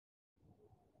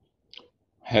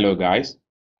Hello guys,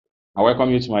 I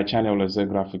welcome you to my channel Lazer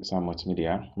Graphics and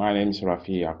Multimedia. My name is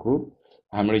Rafi Yakub.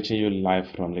 I'm reaching you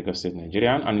live from Lagos State,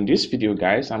 Nigeria, and in this video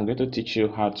guys, I'm going to teach you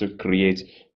how to create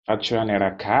virtual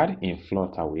Naira card in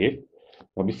flutterwave.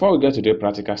 But before we get to the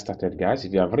practical started guys,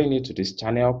 if you are very new to this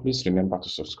channel, please remember to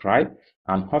subscribe,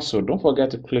 and also don't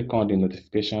forget to click on the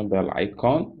notification bell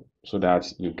icon so that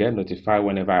you get notified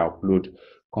whenever I upload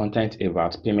content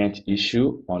about payment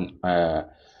issue on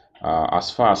as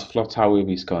far as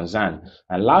flutterwave is concerned.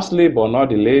 And lastly but not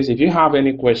the least, if you have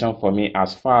any question for me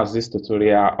as far as this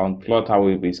tutorial on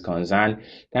flutterwave is concerned,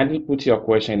 kindly put your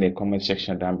question in the comment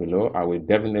section down below. I will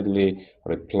definitely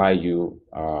reply you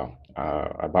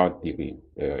about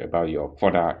your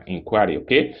further inquiry.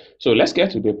 Okay, so let's get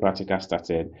to the practical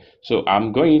started. So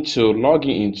I'm going to log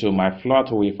in into my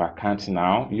flutterwave account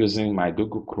now using my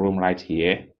Google Chrome right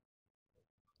here.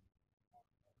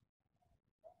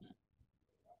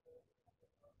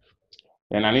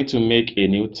 Then I need to make a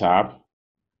new tab.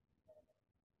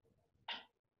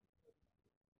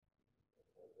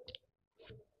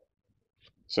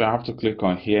 So I have to click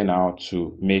on here now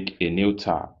to make a new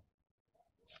tab.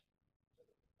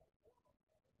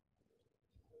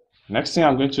 Next thing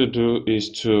I'm going to do is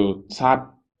to type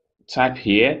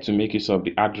here to make use of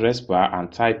the address bar and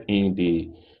type in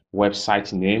the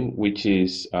website name, which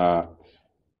is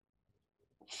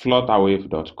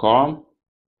flutterwave.com.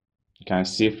 You can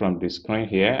see from the screen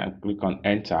here and click on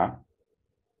enter.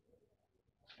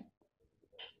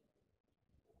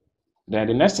 Then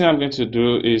the next thing I'm going to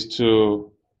do is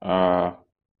to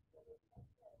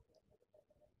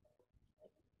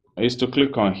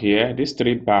click on here, this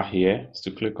three bar here, is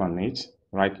to click on it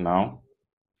right now.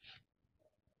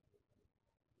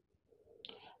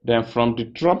 Then from the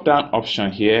drop down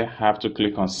option here, I have to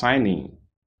click on sign in.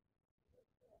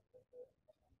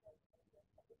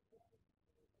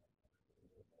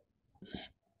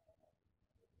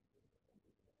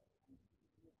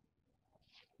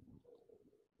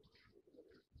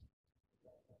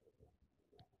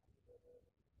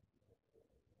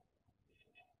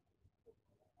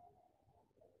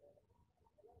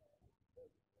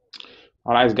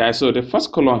 Alright guys, so the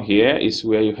first column here is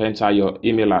where you enter your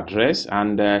email address,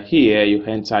 and here you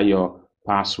enter your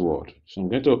password. So I'm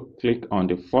going to click on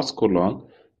the first column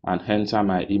and enter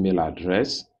my email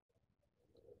address,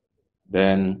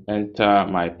 then enter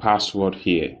my password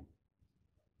here.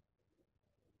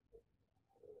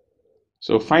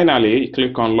 So finally,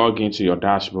 click on log into your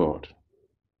dashboard.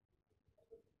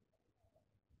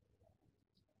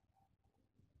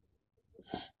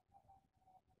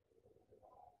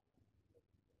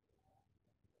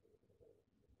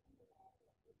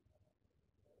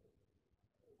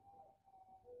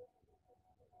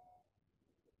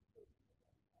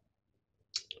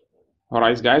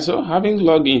 Alright guys, so having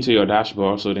logged into your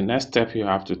dashboard, so the next step you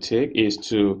have to take is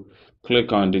to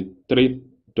click on the three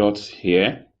dots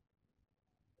here.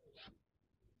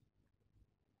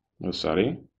 Oh,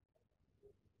 sorry.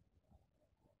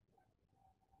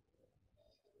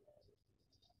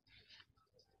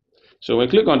 So when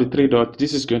you click on the three dots,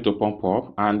 this is going to pop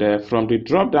up, and from the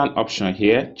drop down option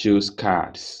here, choose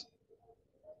cards.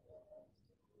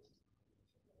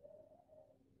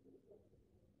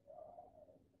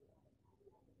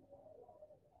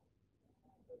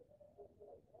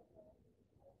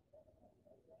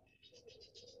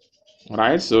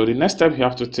 Right, so the next step you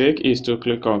have to take is to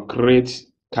click on create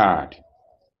card.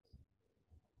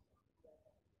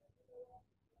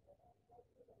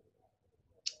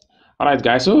 Alright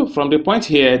guys, so from the point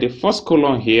here, the first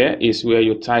column here is where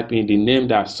you type in the name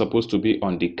that's supposed to be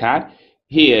on the card.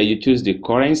 Here you choose the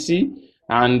currency,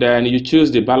 and then you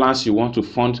choose the balance you want to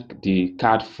fund the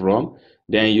card from.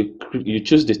 Then you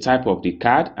choose the type of the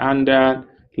card, and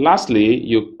lastly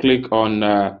you click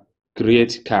on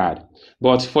create card.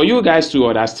 But for you guys to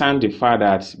understand the fact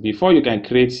that before you can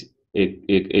create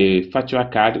a virtual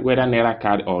card, whether Naira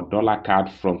card or dollar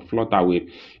card from flutterwave,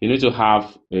 you need to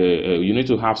have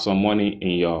some money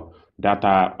in your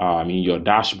data, in your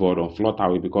dashboard on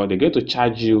flutterwave, because they're going to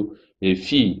charge you a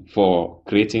fee for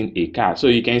creating a card. So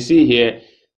you can see here,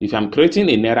 if I'm creating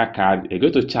a Naira card, they're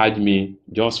going to charge me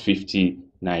just 50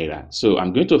 Naira. So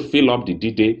I'm going to fill up the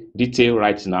detail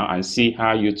right now and see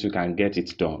how you too can get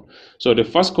it done. So the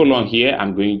first column here,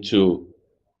 I'm going to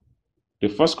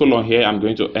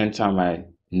enter my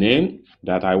name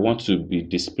that I want to be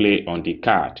displayed on the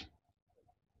card.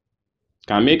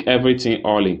 Can make everything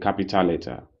all in capital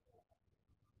letter.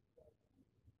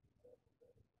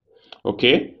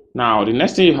 Okay, now the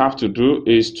next thing you have to do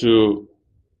is to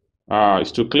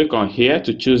click on here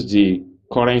to choose the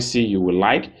currency you would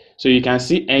like. So you can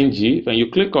see NG. When you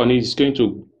click on it, it's going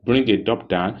to bring a drop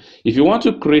down. If you want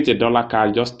to create a dollar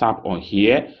card, just tap on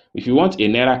here. If you want a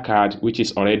Naira card, which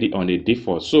is already on the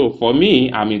default. So for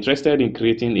me, I'm interested in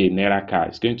creating a Naira card.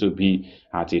 It's going to be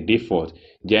at a default.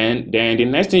 Then the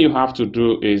next thing you have to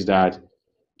do is that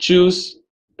choose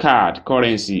card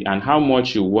currency and how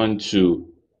much you want to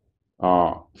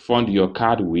fund your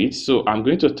card with. So I'm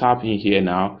going to tap in here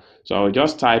now. So I'll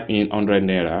just type in 100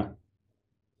 Naira.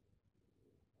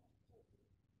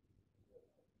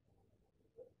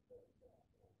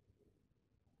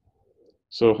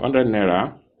 So 100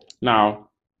 Naira. Now,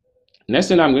 next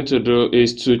thing I'm going to do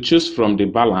is to choose from the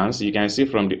balance. You can see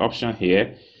from the option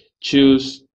here,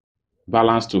 choose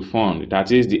balance to fund.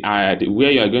 That is the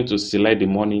where you are going to select the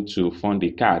money to fund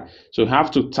the card. So you have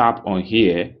to tap on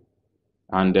here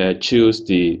and choose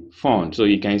the fund. So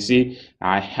you can see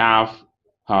I have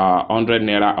 100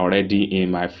 Naira already in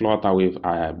my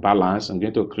flutterwave balance. I'm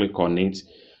going to click on it.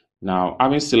 Now,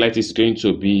 having selected is going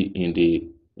to be in the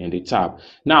tab.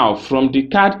 Now, from the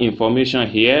card information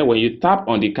here, when you tap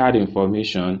on the card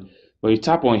information, when you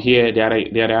tap on here,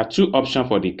 there are two options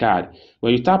for the card.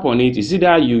 When you tap on it, it's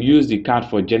either you use the card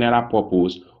for general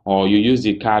purpose or you use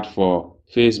the card for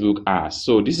Facebook ads.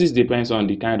 So this is depends on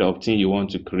the kind of thing you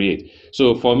want to create.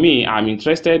 So for me, I'm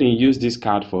interested in use this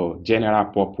card for general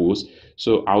purpose.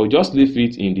 So I will just leave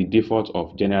it in the default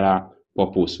of general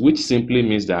purpose, which simply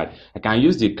means that I can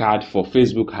use the card for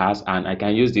Facebook ads and I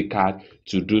can use the card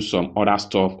to do some other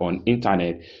stuff on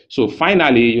internet. So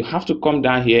finally, you have to come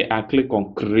down here and click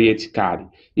on create card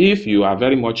if you are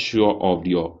very much sure of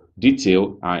your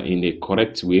detail in a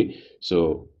correct way.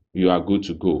 So you are good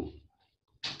to go.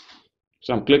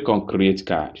 So I'm click on create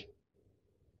card.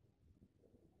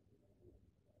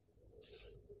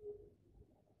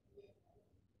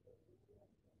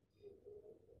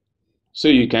 So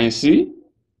you can see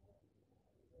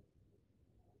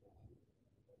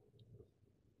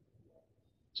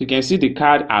the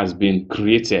card has been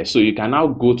created. So you can now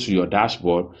go to your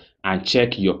dashboard and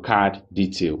check your card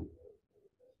detail.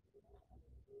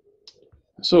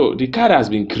 So the card has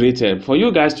been created. For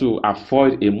you guys to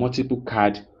avoid a multiple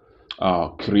card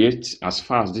create as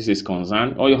far as this is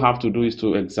concerned, all you have to do is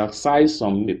to exercise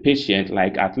some patience,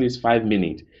 like at least 5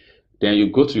 minutes. Then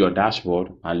you go to your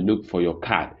dashboard and look for your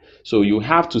card. So you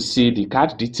have to see the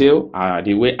card detail,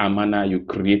 the way and manner you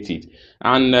create it.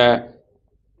 And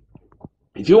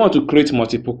if you want to create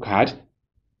multiple cards,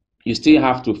 you still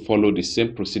have to follow the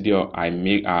same procedure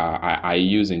I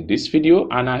use in this video,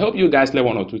 and I hope you guys learn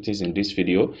one or two things in this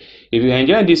video. If you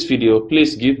enjoyed this video,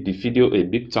 please give the video a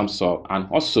big thumbs up, and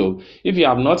also if you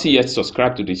have not yet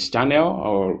subscribed to this channel,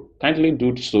 or kindly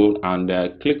do so and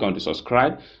click on the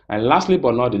subscribe. And lastly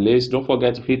but not the least, don't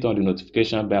forget to hit on the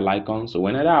notification bell icon, so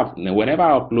whenever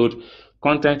I upload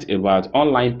content about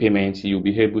online payment, you'll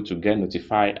be able to get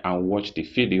notified and watch the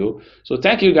video. So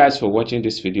thank you guys for watching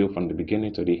this video from the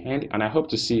beginning to the end, and I hope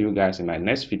to see you guys in my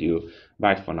next video.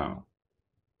 Bye for now.